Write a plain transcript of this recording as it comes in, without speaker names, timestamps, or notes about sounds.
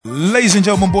Ladies and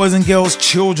gentlemen, boys and girls,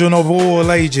 children of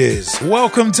all ages,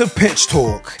 welcome to Pitch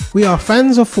Talk. We are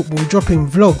fans of football dropping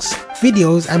vlogs,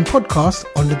 videos and podcasts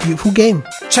on the beautiful game.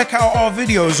 Check out our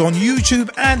videos on YouTube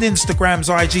and Instagram's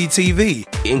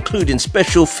IGTV, including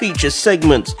special feature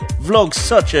segments, vlogs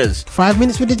such as 5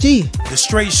 Minutes with the G, The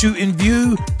Straight Shooting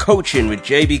View, Coaching with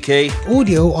JBK,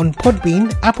 audio on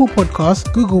Podbean, Apple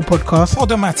Podcasts, Google Podcasts,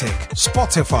 Podomatic,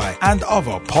 Spotify and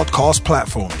other podcast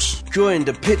platforms. Join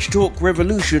the Pitch Talk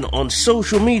revolution on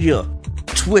social media,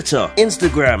 Twitter,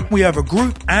 Instagram. We have a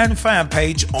group and fan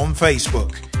page on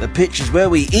Facebook. The pitch is where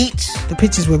we eat. The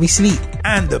pitch is where we sleep.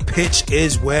 And the pitch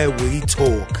is where we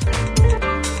talk.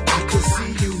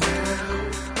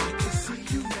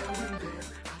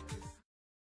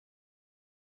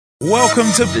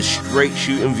 Welcome to the Straight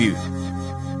Shooting View.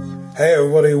 Hey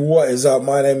everybody, what is up?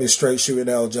 My name is Straight Shooting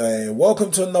LJ and welcome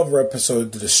to another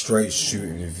episode of the Straight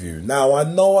Shooting View. Now, I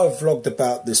know I've vlogged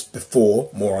about this before,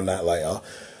 more on that later,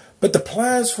 but the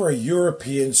plans for a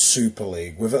European Super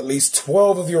League with at least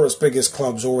 12 of Europe's biggest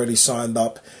clubs already signed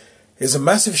up is a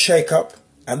massive shake-up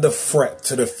and a threat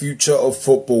to the future of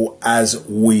football as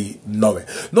we know it.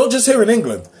 Not just here in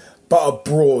England, but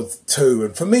abroad too.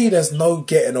 And for me, there's no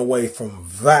getting away from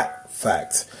that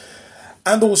fact.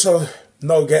 And also,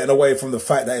 no getting away from the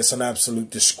fact that it's an absolute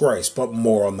disgrace, but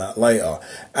more on that later.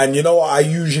 And you know what? I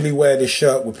usually wear this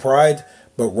shirt with pride,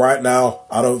 but right now,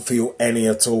 I don't feel any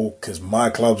at all because my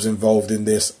club's involved in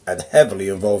this and heavily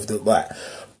involved in that.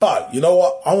 But you know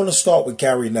what? I want to start with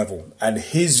Gary Neville and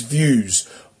his views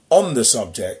on the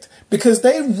subject because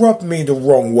they rubbed me the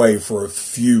wrong way for a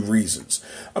few reasons.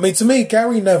 I mean, to me,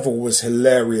 Gary Neville was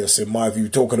hilarious in my view,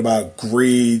 talking about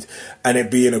greed and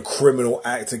it being a criminal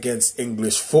act against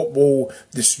English football,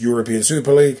 this European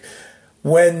Super League,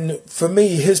 when for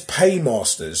me, his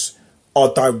paymasters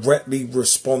are directly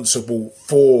responsible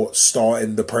for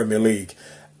starting the Premier League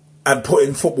and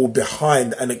putting football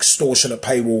behind an extortionate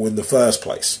paywall in the first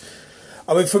place.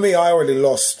 I mean, for me, I already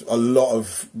lost a lot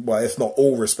of, well, if not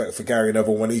all respect for Gary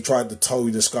Neville when he tried to toe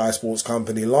the Sky Sports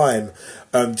Company line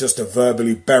just to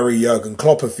verbally bury Jurgen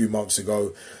Klopp a few months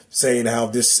ago, saying how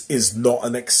this is not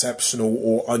an exceptional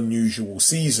or unusual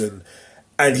season.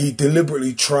 And he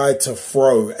deliberately tried to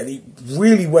throw, and he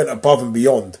really went above and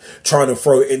beyond, trying to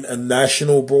throw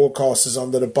international broadcasters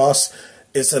under the bus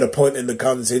instead of pointing the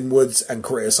guns inwards and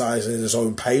criticising his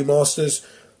own paymasters,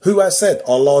 who, as said,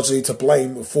 are largely to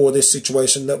blame for this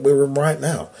situation that we're in right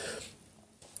now.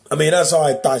 I mean, as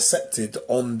I dissected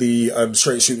on the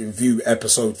Straight Shooting View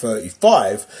episode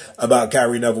 35 about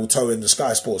Gary Neville towing the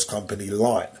Sky Sports Company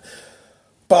line.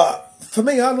 But for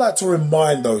me, I'd like to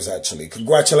remind those actually,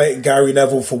 congratulating Gary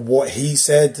Neville for what he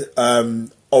said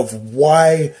of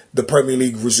why the Premier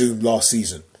League resumed last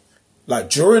season. Like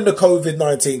during the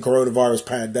COVID-19 coronavirus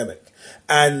pandemic.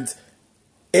 And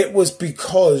it was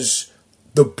because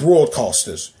the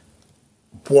broadcasters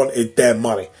wanted their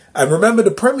money. And remember,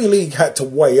 the Premier League had to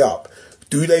weigh up.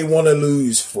 Do they want to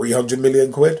lose 300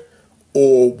 million quid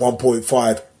or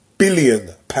 1.5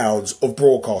 billion pounds of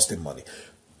broadcasting money?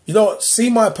 You know what? See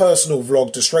my personal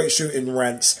vlog, The Straight Shooting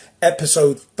Rants,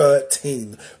 episode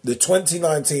 13, the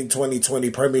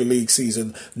 2019-2020 Premier League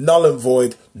season, null and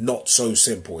void, not so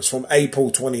simple. It's from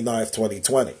April 29th,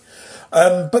 2020.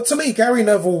 But to me, Gary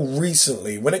Neville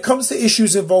recently, when it comes to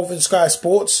issues involving Sky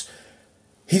Sports,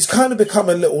 he's kind of become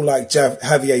a little like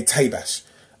Javier Tebas,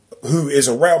 who is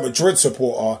a Real Madrid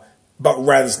supporter, but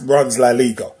runs La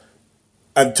Liga,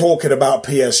 and talking about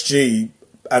PSG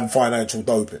and financial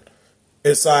doping.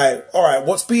 It's like, all right,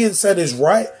 what's being said is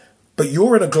right, but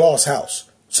you're in a glass house,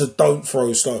 so don't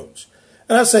throw stones.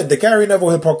 And as I said, the Gary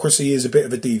Neville hypocrisy is a bit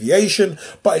of a deviation,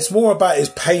 but it's more about his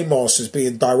paymasters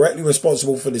being directly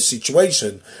responsible for this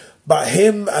situation. But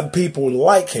him and people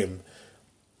like him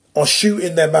are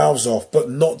shooting their mouths off, but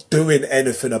not doing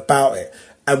anything about it.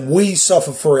 And we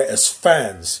suffer for it as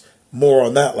fans. More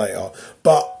on that later.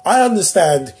 But I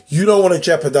understand you don't want to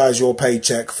jeopardize your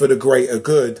paycheck for the greater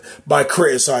good by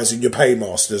criticizing your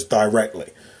paymasters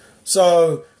directly.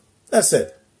 So that's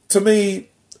it. To me,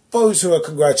 those who are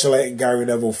congratulating Gary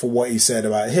Neville for what he said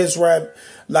about his rant,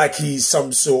 like he's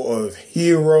some sort of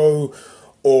hero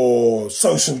or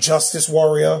social justice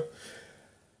warrior,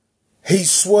 he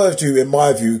swerved you, in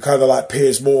my view, kind of like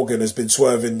Piers Morgan has been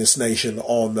swerving this nation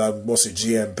on,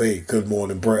 GMP, Good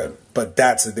Morning Britain. But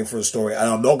that's a different story. And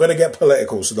I'm not going to get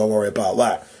political, so don't worry about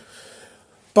that.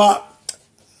 But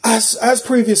as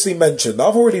previously mentioned,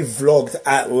 I've already vlogged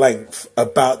at length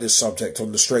about this subject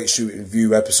on the Straight Shooting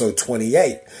View episode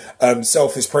 28,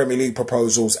 Selfish Premier League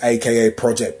Proposals, aka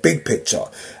Project Big Picture.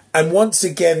 And once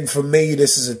again, for me,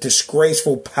 this is a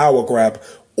disgraceful power grab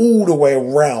all the way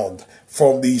around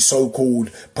from the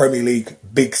so-called Premier League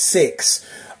Big Six,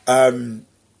 and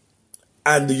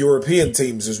the European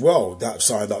teams as well that have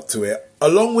signed up to it,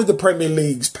 along with the Premier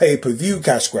League's pay-per-view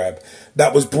cash grab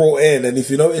that was brought in, and if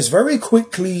you notice, very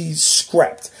quickly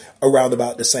scrapped around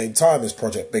about the same time as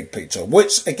Project Big Picture,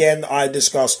 which again I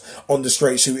discussed on the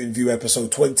Straight Shooting View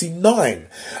episode 29,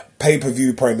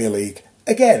 pay-per-view Premier League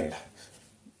again.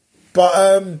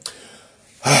 But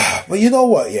you know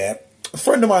what, yeah, a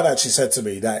friend of mine actually said to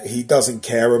me that he doesn't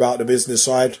care about the business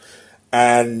side,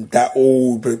 and that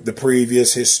all the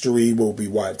previous history will be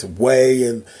wiped away,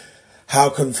 and how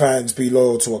can fans be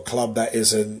loyal to a club that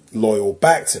isn't loyal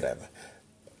back to them?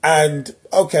 And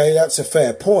okay, that's a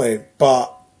fair point,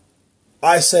 but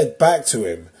I said back to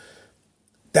him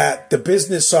that the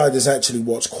business side is actually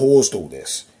what's caused all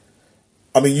this.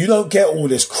 I mean, you don't get all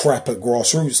this crap at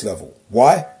grassroots level.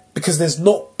 Why? Because there's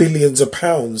not billions of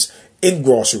pounds in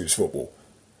grassroots football.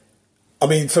 I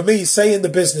mean, for me, saying the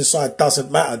business side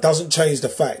doesn't matter, doesn't change the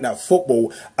fact that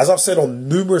football, as I've said on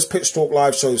numerous Pitchtalk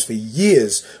live shows for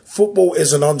years, football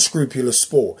is an unscrupulous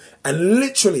sport. And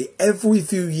literally every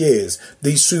few years,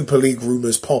 these Super League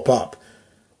rumours pop up.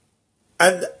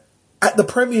 And at the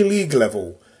Premier League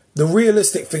level, the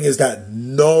realistic thing is that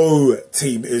no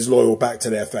team is loyal back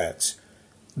to their fans.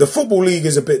 The Football League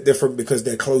is a bit different because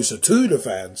they're closer to the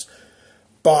fans.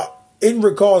 But in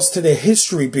regards to their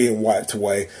history being wiped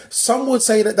away, some would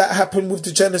say that that happened with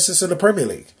the genesis of the Premier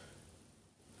League.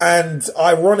 And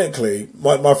ironically,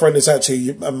 my friend is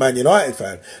actually a Man United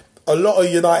fan. A lot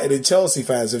of United and Chelsea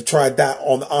fans have tried that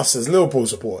on us as Liverpool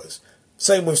supporters.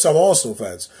 Same with some Arsenal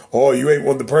fans. Oh, you ain't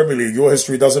won the Premier League, your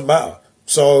history doesn't matter.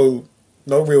 So,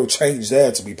 no real change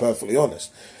there, to be perfectly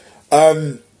honest.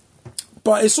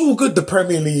 But it's all good, the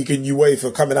Premier League and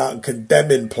UEFA coming out and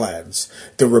condemning plans,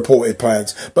 the reported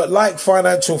plans. But like with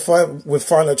financial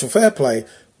fair play,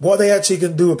 what are they actually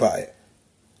going to do about it?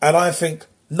 And I think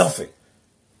nothing.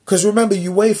 Because remember,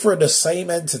 UEFA are the same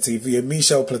entity via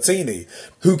Michel Platini,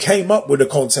 who came up with the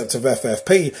concept of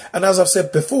FFP. And as I've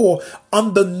said before,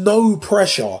 under no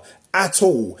pressure at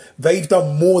all, they've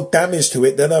done more damage to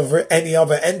it than any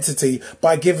other entity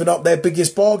by giving up their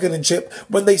biggest bargaining chip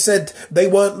when they said they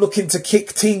weren't looking to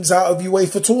kick teams out of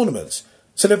UEFA tournaments.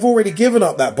 So they've already given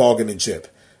up that bargaining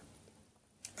chip.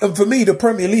 And for me, the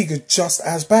Premier League is just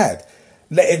as bad.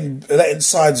 Letting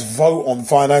sides vote on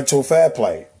financial fair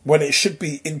play when it should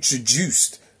be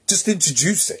introduced. Just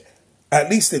introduce it. At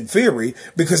least in theory,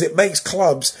 because it makes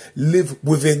clubs live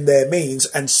within their means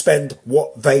and spend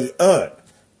what they earn.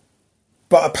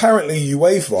 But apparently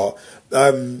UEFA,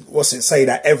 say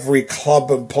that every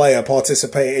club and player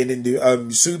participating in the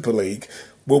Super League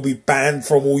will be banned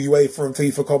from all UEFA and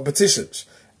FIFA competitions.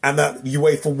 And that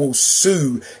UEFA will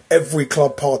sue every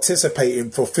club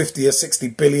participating for 50 or 60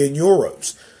 billion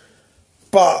euros.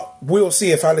 But we'll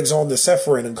see if Alexander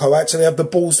Ceferin and co actually have the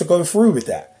balls to go through with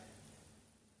that.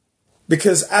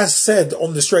 Because as said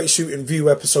on the Straight Shooting View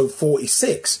episode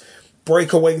 46,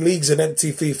 breakaway leagues and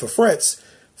empty FIFA threats,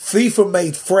 FIFA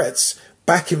made threats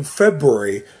back in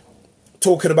February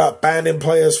talking about banning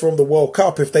players from the World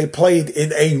Cup if they played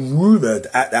in a rumoured,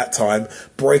 at that time,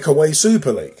 breakaway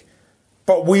Super League.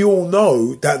 But we all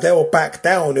know that they'll back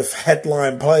down if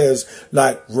headline players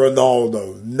like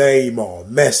Ronaldo,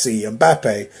 Neymar, Messi,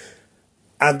 Mbappe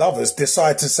and others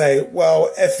decide to say,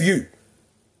 well, F you.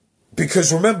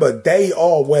 Because remember, they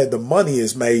are where the money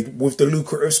is made with the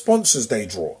lucrative sponsors they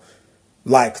draw,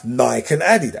 like Nike and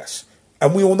Adidas.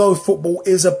 And we all know football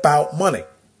is about money.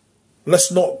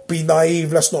 Let's not be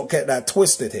naive. Let's not get that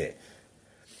twisted here.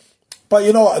 But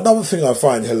you know what? Another thing I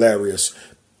find hilarious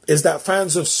is that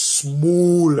fans of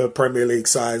smaller Premier League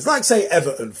sides, like say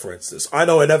Everton, for instance. I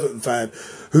know an Everton fan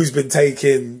who's been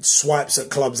taking swipes at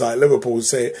clubs like Liverpool,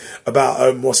 say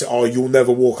about, you'll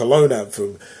never walk alone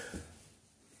anthem.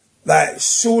 Like,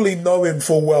 surely knowing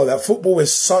full well that football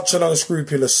is such an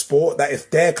unscrupulous sport that if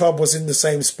their club was in the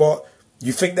same spot,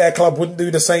 you think their club wouldn't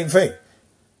do the same thing?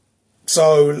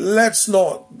 So let's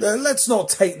not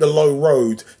take the low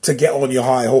road to get on your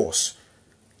high horse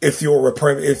if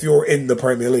you're in the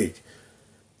Premier League,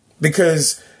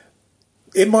 because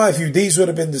in my view these would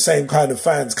have been the same kind of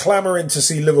fans clamouring to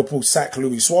see Liverpool sack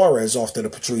Luis Suarez after the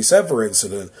Patrice Evra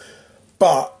incident,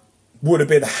 but would have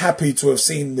been happy to have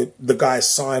seen the guy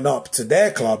sign up to their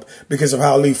club because of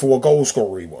how lethal a goal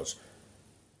scorer he was.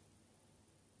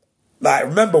 Like,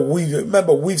 remember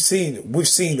we've seen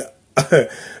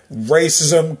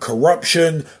racism,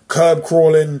 corruption, curb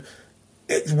crawling.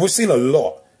 We've seen a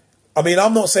lot. I mean,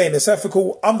 I'm not saying it's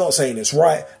ethical. I'm not saying it's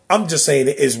right. I'm just saying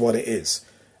it is what it is.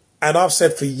 And I've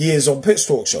said for years on Pitch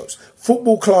Talk shows,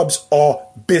 football clubs are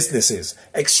businesses,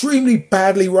 extremely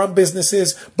badly run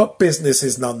businesses, but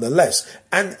businesses nonetheless.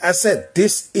 And as I said,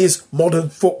 this is modern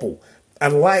football.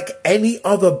 And like any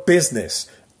other business,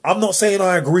 I'm not saying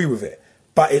I agree with it,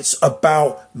 but it's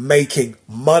about making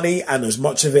money and as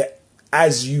much of it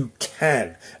as you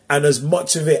can and as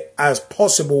much of it as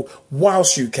possible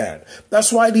whilst you can.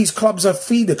 That's why these clubs are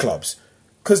feeder clubs,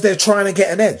 because they're trying to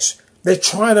get an edge. They're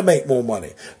trying to make more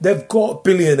money. They've got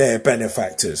billionaire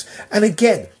benefactors. And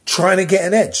again, trying to get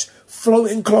an edge.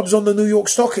 Floating clubs on the New York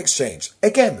Stock Exchange.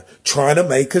 Again, trying to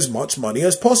make as much money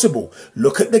as possible.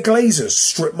 Look at the Glazers,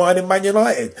 strip mining Man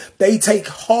United. They take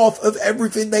half of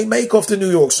everything they make off the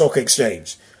New York Stock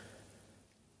Exchange.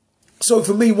 So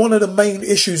for me, one of the main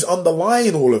issues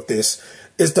underlying all of this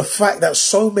is the fact that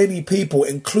so many people,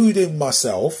 including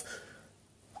myself,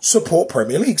 support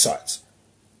Premier League sides.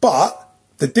 But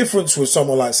the difference with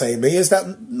someone like, say, me, is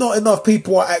that not enough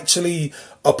people are actually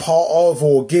a part of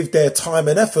or give their time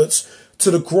and efforts to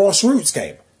the grassroots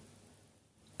game.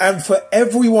 And for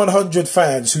every 100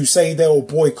 fans who say they'll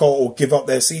boycott or give up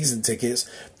their season tickets,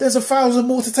 there's 1,000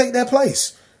 more to take their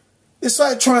place. It's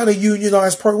like trying to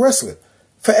unionize pro wrestling.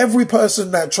 For every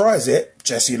person that tries it,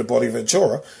 Jesse the Body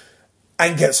Ventura,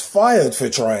 and gets fired for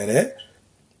trying it,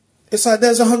 it's like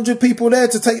there's 100 people there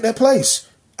to take their place.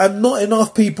 And not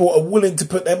enough people are willing to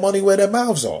put their money where their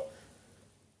mouths are.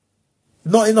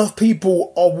 Not enough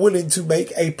people are willing to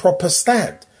make a proper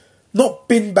stand. Not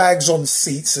bin bags on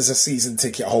seats as a season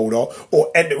ticket holder or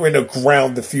entering the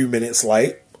ground a few minutes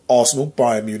late. Arsenal,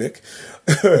 Bayern Munich.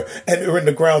 Entering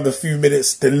the ground a few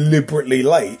minutes deliberately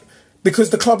late because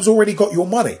the club's already got your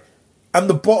money. And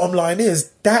the bottom line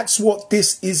is, that's what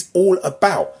this is all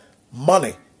about.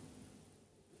 Money.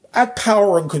 Add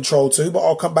power and control too, but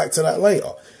I'll come back to that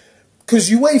later. Because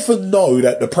UEFA know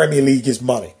that the Premier League is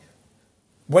money.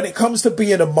 When it comes to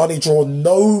being a money draw,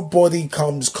 nobody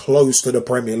comes close to the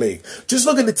Premier League. Just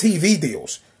look at the TV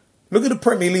deals. Look at the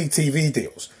Premier League TV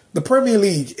deals. The Premier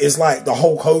League is like the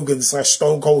Hulk Hogan /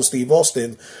 Stone Cold Steve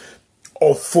Austin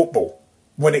of football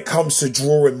when it comes to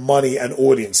drawing money and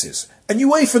audiences. And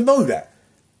UEFA know that.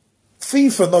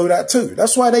 FIFA know that too.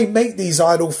 That's why they make these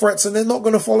idle threats and they're not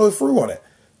going to follow through on it.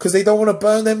 Because they don't want to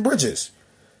burn them bridges.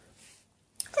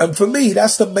 And for me,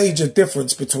 that's the major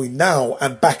difference between now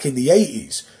and back in the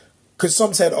 80s. Because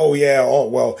some said,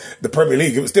 the Premier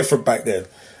League, it was different back then.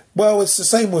 Well, it's the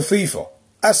same with FIFA.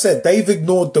 I said they've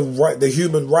ignored the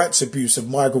human rights abuse of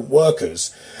migrant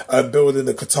workers building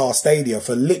the Qatar Stadium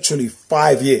for literally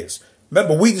 5 years.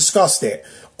 Remember, we discussed it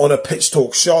on a Pitch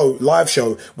Talk show, live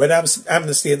show, when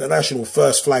Amnesty International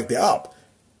first flagged it up.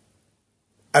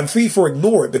 And FIFA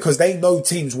ignore it because they know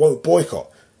teams won't boycott.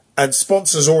 And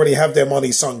sponsors already have their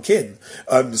money sunk in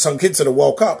to the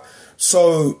World Cup.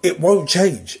 So it won't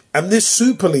change. And this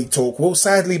Super League talk will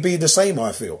sadly be the same,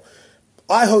 I feel.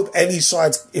 I hope any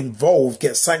sides involved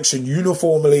get sanctioned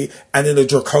uniformly and in a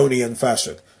draconian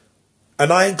fashion.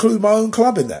 And I include my own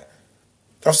club in that.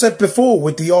 I've said before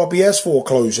with the RBS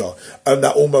foreclosure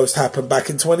that almost happened back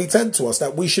in 2010 to us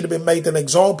that we should have been made an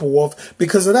example of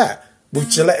because of that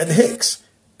with Gillette and Hicks,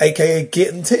 aka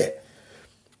Git and Tit.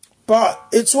 But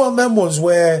it's one of them ones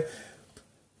where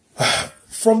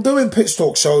from doing Pitch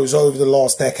Talk shows over the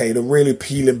last decade and really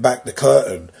peeling back the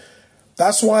curtain,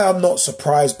 that's why I'm not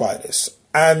surprised by this.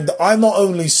 And I not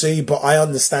only see, but I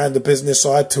understand the business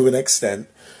side to an extent.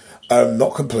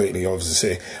 Not completely,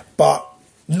 obviously. But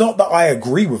not that I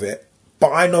agree with it,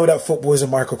 but I know that football is a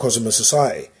microcosm of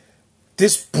society.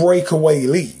 This breakaway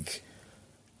league,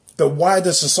 the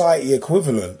wider society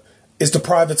equivalent, is the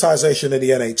privatisation of the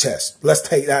NHS. Let's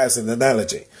take that as an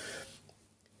analogy.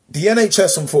 The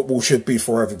NHS and football should be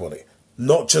for everybody,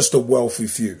 not just a wealthy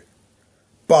few.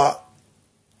 But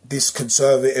this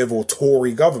conservative or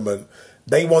Tory government,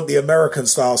 they want the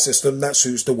American-style system that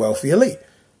suits the wealthy elite.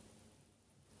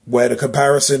 Where the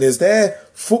comparison is there,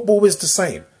 football is the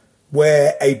same.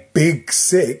 Where a big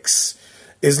six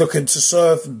is looking to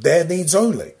serve their needs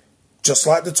only. Just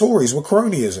like the Tories with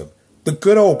cronyism, the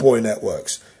good old boy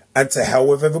networks. And to hell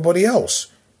with everybody else.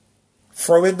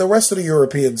 Throw in the rest of the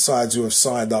European sides who have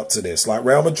signed up to this, like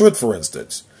Real Madrid, for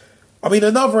instance. I mean,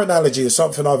 another analogy is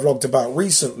something I've vlogged about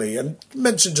recently and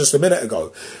mentioned just a minute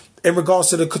ago in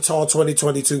regards to the Qatar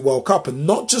 2022 World Cup, and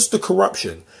not just the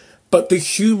corruption, but the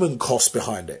human cost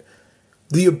behind it.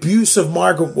 The abuse of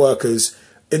migrant workers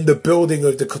in the building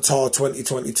of the Qatar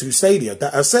 2022 stadium.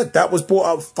 That I said, that was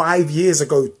brought up 5 years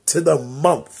ago to the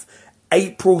month.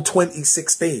 April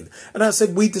 2016. And I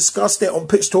said, we discussed it on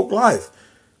Pitch Talk Live.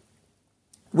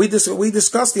 We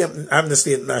discussed the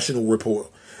Amnesty International report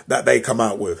that they come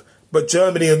out with. But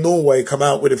Germany and Norway come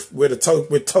out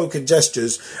with token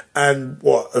gestures, and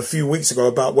a few weeks ago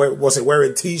about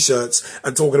wearing T-shirts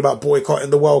and talking about boycotting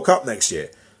the World Cup next year.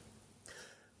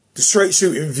 The Straight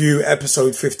Shooting View,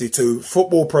 episode 52,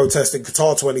 football protest in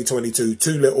Qatar 2022,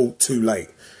 too little, too late.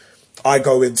 I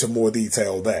go into more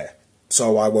detail there,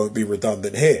 so I won't be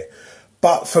redundant here.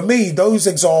 But for me, those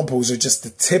examples are just the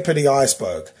tip of the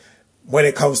iceberg when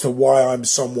it comes to why I'm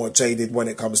somewhat jaded when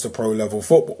it comes to pro-level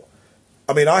football.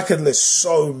 I mean, I could list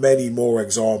so many more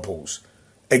examples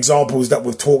that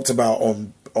we've talked about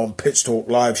on Pitch Talk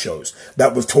live shows,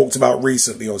 that we've talked about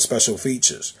recently on special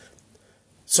features.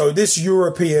 So this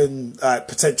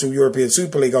potential European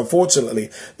Super League, unfortunately,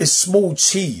 is small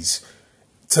cheese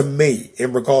to me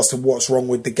in regards to what's wrong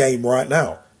with the game right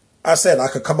now. I said I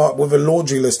could come up with a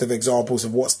laundry list of examples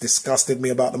of what's disgusted me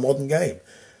about the modern game.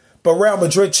 But Real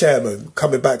Madrid chairman,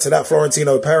 coming back to that,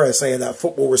 Florentino Perez, saying that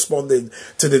football responding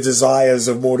to the desires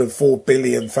of more than 4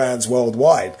 billion fans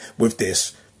worldwide with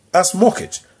this, that's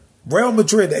mockage. Real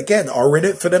Madrid, again, are in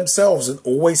it for themselves and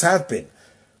always have been.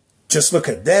 Just look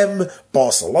at them,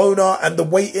 Barcelona, and the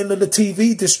weighting of the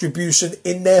TV distribution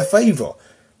in their favour.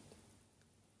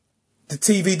 The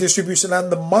TV distribution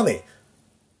and the money.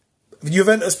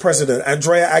 Juventus president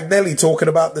Andrea Agnelli talking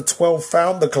about the 12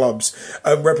 founder clubs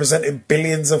representing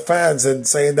billions of fans and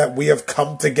saying that we have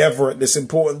come together at this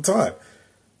important time.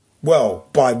 Well,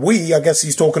 by we, I guess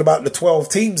he's talking about the 12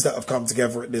 teams that have come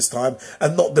together at this time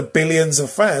and not the billions of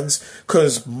fans,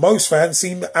 because most fans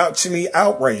seem actually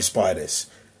outraged by this.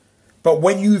 But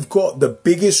when you've got the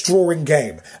biggest drawing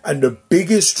game and the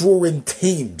biggest drawing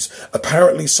teams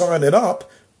apparently signing up,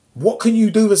 what can you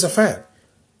do as a fan?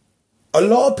 A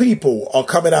lot of people are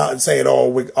coming out and saying,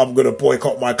 I'm going to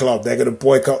boycott my club. They're going to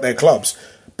boycott their clubs.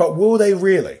 But will they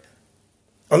really?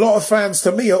 A lot of fans,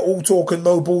 to me, are all talking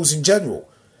no balls in general.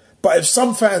 But if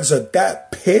some fans are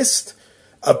that pissed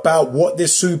about what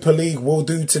this Super League will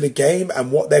do to the game and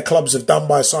what their clubs have done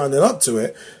by signing up to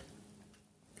it,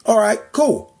 all right,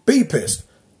 cool. Be pissed.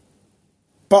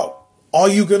 But are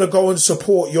you going to go and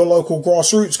support your local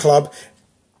grassroots club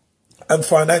and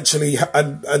financially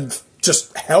and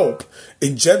just help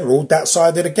in general that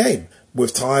side of the game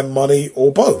with time, money,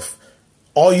 or both?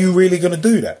 Are you really going to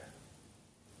do that?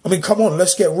 I mean, come on,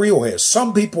 let's get real here.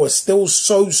 Some people are still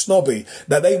so snobby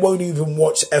that they won't even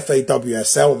watch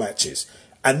FAWSL matches.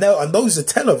 And those are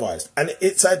televised. And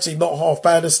it's actually not half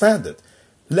bad as standard.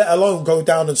 Let alone go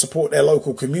down and support their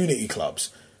local community clubs.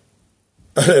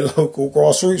 Their local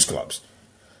grassroots clubs.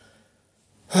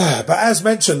 But as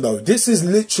mentioned, though, this is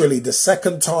literally the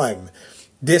second time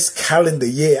this calendar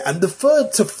year and the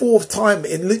third to fourth time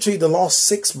in literally the last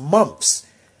 6 months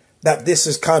that this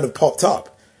has kind of popped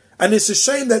up. And it's a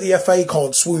shame that the FA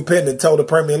can't swoop in and tell the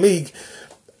Premier League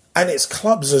and its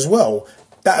clubs as well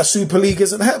that a Super League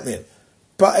isn't happening.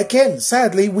 But again,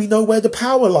 sadly, we know where the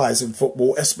power lies in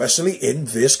football, especially in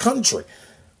this country.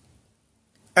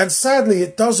 And sadly,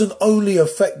 it doesn't only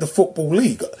affect the Football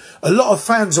League. A lot of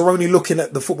fans are only looking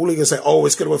at the Football League and say,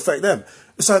 it's going to affect them.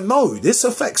 It's like, no, this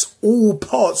affects all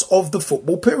parts of the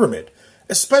football pyramid,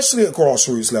 especially at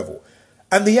grassroots level.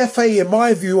 And the FA, in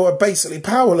my view, are basically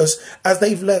powerless as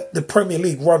they've let the Premier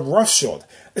League run roughshod,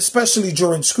 especially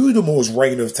during Scudamores'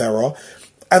 reign of terror.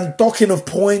 And docking of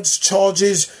points,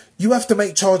 charges, you have to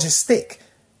make charges stick.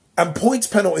 And points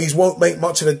penalties won't make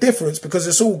much of a difference because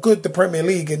it's all good, the Premier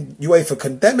League and UEFA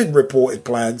condemning reported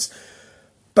plans.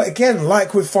 But again,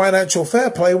 like with financial fair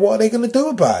play, what are they going to do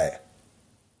about it?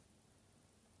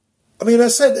 I mean,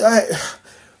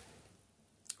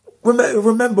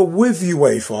 remember with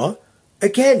UEFA,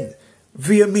 again,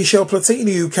 via Michel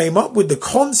Platini, who came up with the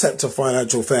concept of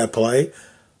financial fair play,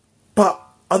 but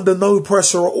under no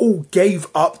pressure at all, gave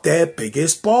up their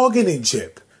biggest bargaining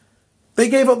chip. They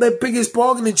gave up their biggest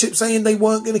bargaining chip saying they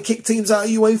weren't going to kick teams out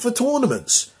of UEFA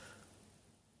tournaments.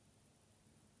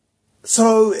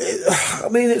 So,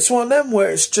 it's one of them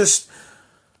where it's just,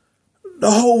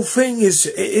 the whole thing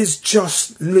is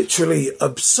just literally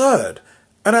absurd.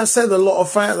 And I said a lot of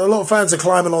fans are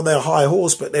climbing on their high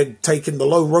horse, but they're taking the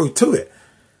low road to it.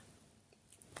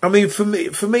 I mean, for me,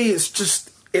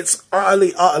 it's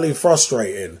utterly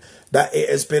frustrating that it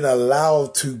has been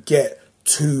allowed to get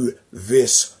to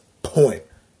this point.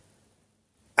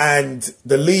 And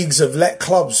the leagues have let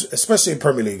clubs, especially in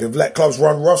Premier League, have let clubs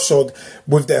run roughshod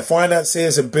with their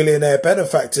financiers and billionaire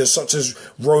benefactors such as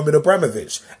Roman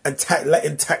Abramovich and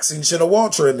letting Thaksin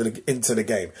Shinawatra into the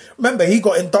game. Remember, he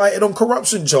got indicted on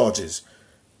corruption charges.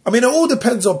 I mean, it all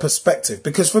depends on perspective,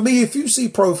 because for me, if you see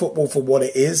pro football for what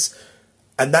it is,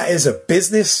 and that is a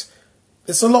business,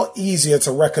 it's a lot easier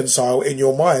to reconcile in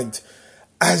your mind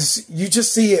as you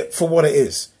just see it for what it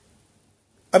is.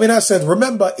 I mean, I said,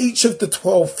 remember, each of the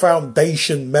 12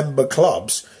 foundation member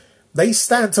clubs, they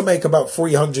stand to make about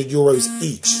 €300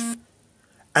 each.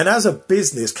 And as a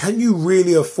business, can you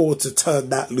really afford to turn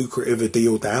that lucrative a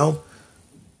deal down?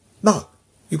 No,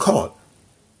 you can't.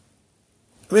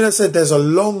 I mean, I said, there's a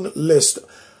long list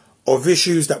of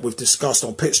issues that we've discussed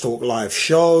on Pitch Talk Live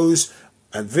shows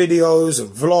and videos and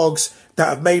vlogs that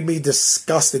have made me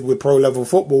disgusted with pro level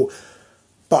football,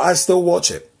 but I still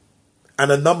watch it.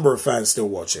 And a number of fans still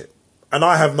watch it. And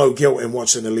I have no guilt in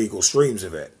watching illegal streams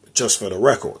of it, just for the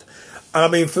record. I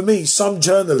mean, for me, some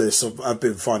journalists have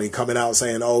been funny coming out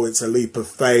saying, oh, it's a leap of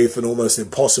faith and almost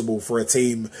impossible for a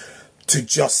team to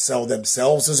just sell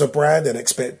themselves as a brand and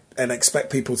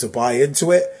expect people to buy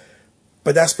into it.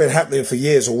 But that's been happening for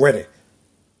years already.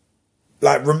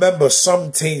 Like, remember,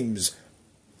 some teams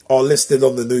are listed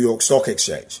on the New York Stock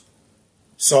Exchange.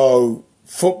 So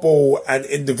football and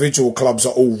individual clubs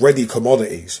are already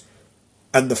commodities,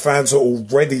 and the fans are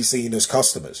already seen as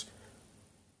customers.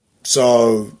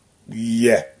 So,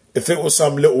 yeah, if it was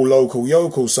some little local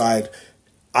yokel side,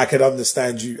 I could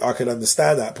understand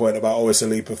that point about, oh, it's a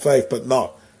leap of faith, but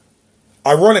no.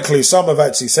 Ironically, some have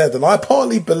actually said, and I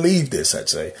partly believe this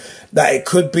actually, that it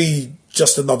could be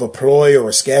just another ploy or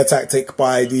a scare tactic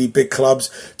by the big clubs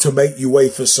to make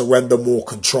UEFA surrender more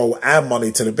control and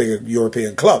money to the bigger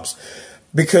European clubs.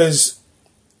 Because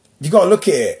you got to look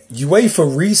at it.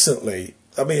 UEFA recently,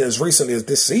 I mean, as recently as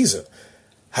this season,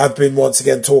 have been once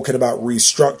again talking about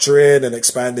restructuring and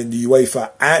expanding the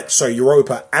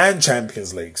Europa and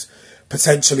Champions Leagues,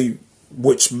 potentially,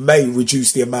 which may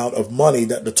reduce the amount of money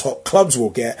that the top clubs will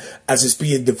get as it's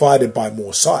being divided by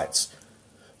more sides.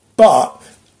 But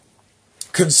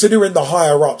considering the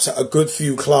higher ups at a good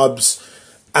few clubs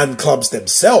and clubs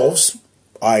themselves,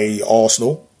 i.e.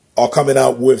 Arsenal, are coming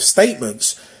out with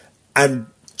statements, and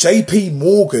JP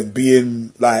Morgan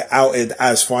being like outed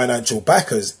as financial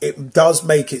backers, it does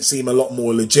make it seem a lot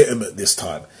more legitimate this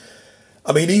time.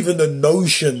 I mean, even the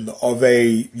notion of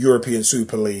a European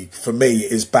Super League, for me,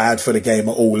 is bad for the game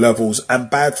at all levels and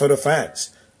bad for the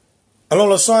fans. And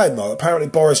on a side note, apparently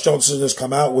Boris Johnson has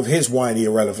come out with his whiny,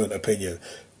 irrelevant opinion.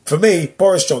 For me,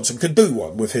 Boris Johnson could do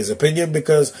one with his opinion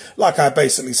because, like I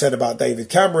basically said about David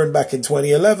Cameron back in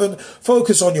 2011,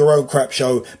 focus on your own crap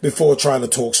show before trying to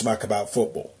talk smack about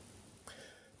football.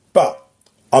 But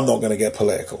I'm not going to get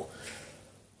political.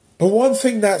 But one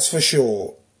thing that's for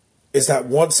sure is that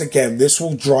once again, this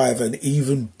will drive an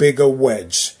even bigger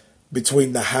wedge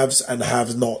between the haves and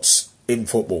have-nots in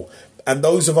football. And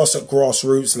those of us at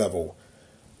grassroots level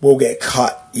will get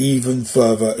cut even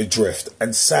further adrift.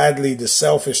 And sadly, the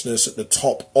selfishness at the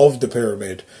top of the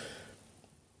pyramid,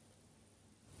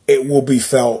 it will be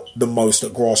felt the most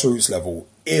at grassroots level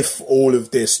if all of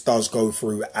this does go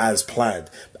through as planned.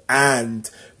 And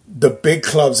the big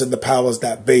clubs and the powers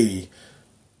that be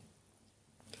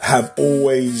have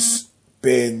always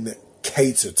been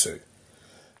catered to.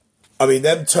 I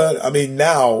mean,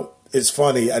 now it's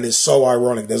funny and it's so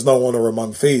ironic. There's no honor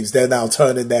among thieves. They're now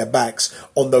turning their backs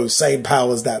on those same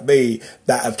powers that be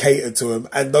that have catered to them,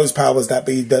 and those powers that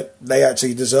be that they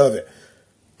actually deserve it.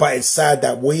 But it's sad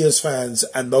that we as fans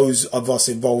and those of us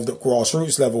involved at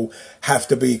grassroots level have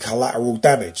to be collateral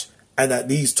damage. And that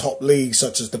these top leagues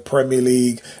such as the Premier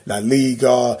League, La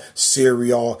Liga,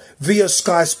 Serie A, via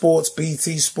Sky Sports,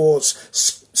 BT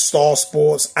Sports, Star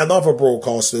Sports and other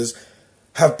broadcasters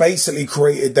have basically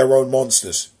created their own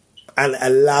monsters and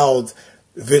allowed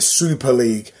this Super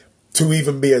League to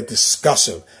even be a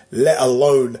discussion, let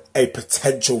alone a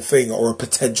potential thing or a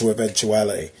potential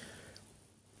eventuality.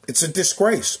 It's a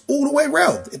disgrace all the way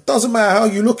around. It doesn't matter how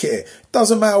you look at it. It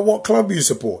doesn't matter what club you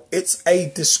support. It's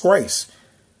a disgrace.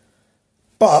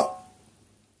 But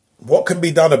what can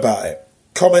be done about it?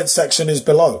 Comment section is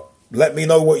below. Let me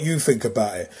know what you think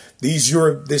about it.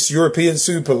 This European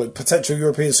Super League, potential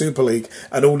European Super League,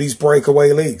 and all these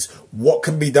breakaway leagues. What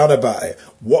can be done about it?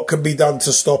 What can be done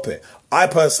to stop it? I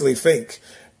personally think,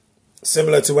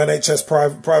 similar to NHS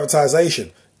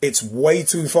privatisation, it's way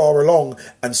too far along,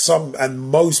 and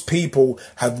most people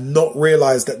have not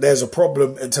realised that there's a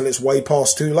problem until it's way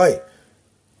past too late.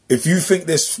 If you think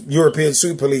this European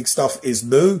Super League stuff is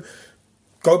new,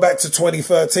 go back to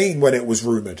 2013 when it was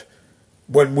rumoured.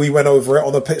 When we went over it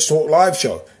on the Pitch Talk Live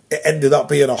show. It ended up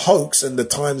being a hoax and the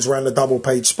Times ran a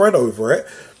double-page spread over it.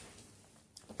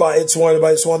 But it's one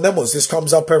of them ones. This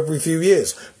comes up every few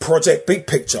years. Project Big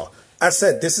Picture. As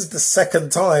I said, this is the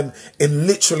second time in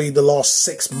literally the last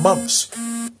 6 months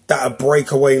that a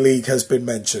breakaway league has been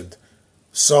mentioned.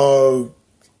 So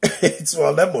it's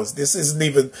one of them ones. This isn't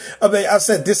even, I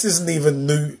said this isn't even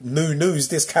new news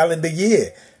this calendar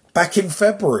year. Back in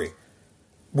February.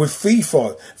 with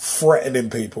FIFA threatening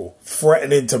people,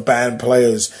 threatening to ban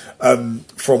players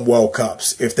from World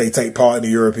Cups if they take part in the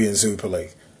European Super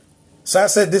League. So I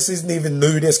said this isn't even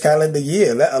new this calendar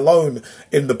year, let alone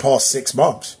in the past 6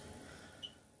 months.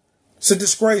 It's a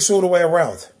disgrace all the way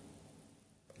around.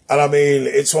 And I mean,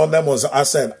 it's one of them ones. I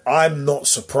said, I'm not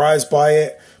surprised by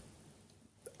it.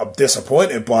 I'm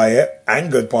disappointed by it,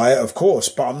 angered by it, of course,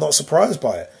 but I'm not surprised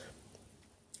by it.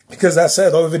 Because I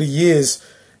said, over the years,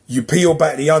 you peel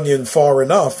back the onion far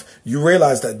enough, you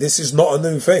realise that this is not a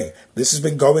new thing. This has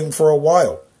been going for a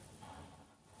while.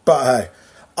 But hey,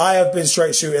 I have been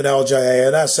Straight Shooting LJA,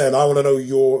 and that said, I want to know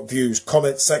your views.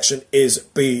 Comment section is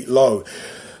below.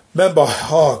 Remember,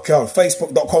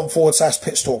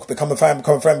 Facebook.com/Pitch Talk. Become a fan,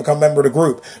 become a friend, become a member of the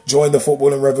group. Join the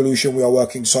footballing revolution we are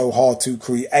working so hard to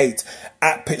create.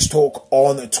 At Pitch Talk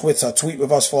on Twitter. Tweet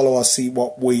with us, follow us, see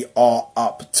what we are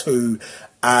up to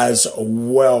as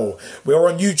well. We are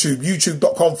on YouTube,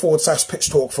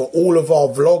 youtube.com/Pitch Talk for all of our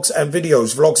vlogs and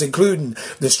videos. Vlogs including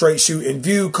the Straight Shooting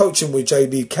View, coaching with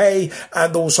JBK,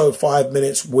 and also 5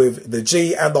 minutes with the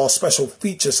G, and our special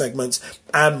feature segments,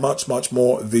 and much, much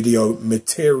more video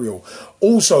material.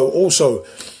 Also,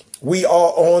 we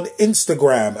are on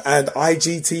Instagram and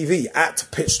IGTV at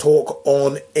Pitch Talk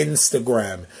on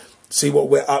Instagram. See what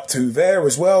we're up to there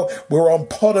as well. We're on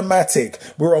Podomatic.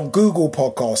 We're on Google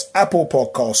Podcasts, Apple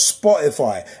Podcasts,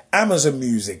 Spotify, Amazon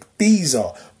Music,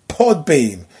 Deezer,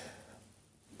 Podbean.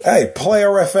 Hey,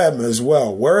 Player FM as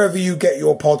well. Wherever you get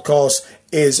your podcasts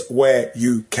is where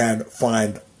you can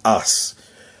find us.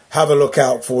 Have a look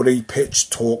out for the Pitch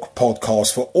Talk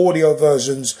podcast for audio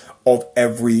versions of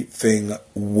everything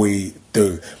we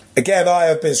do. Again, I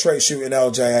have been Straight Shooting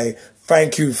LJA.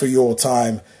 Thank you for your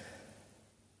time.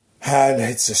 And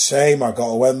it's a shame I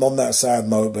got to end on that sad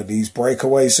note, but these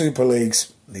breakaway Super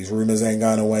Leagues, these rumours ain't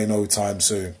going away no time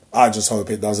soon. I just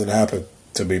hope it doesn't happen,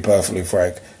 to be perfectly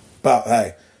frank. But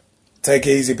hey, take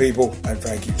it easy, people, and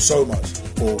thank you so much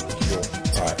for your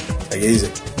time. Take it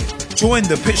easy. Join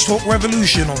the Pitch Talk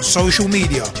revolution on social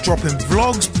media, dropping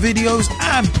vlogs, videos,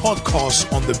 and podcasts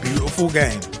on the beautiful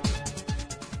game.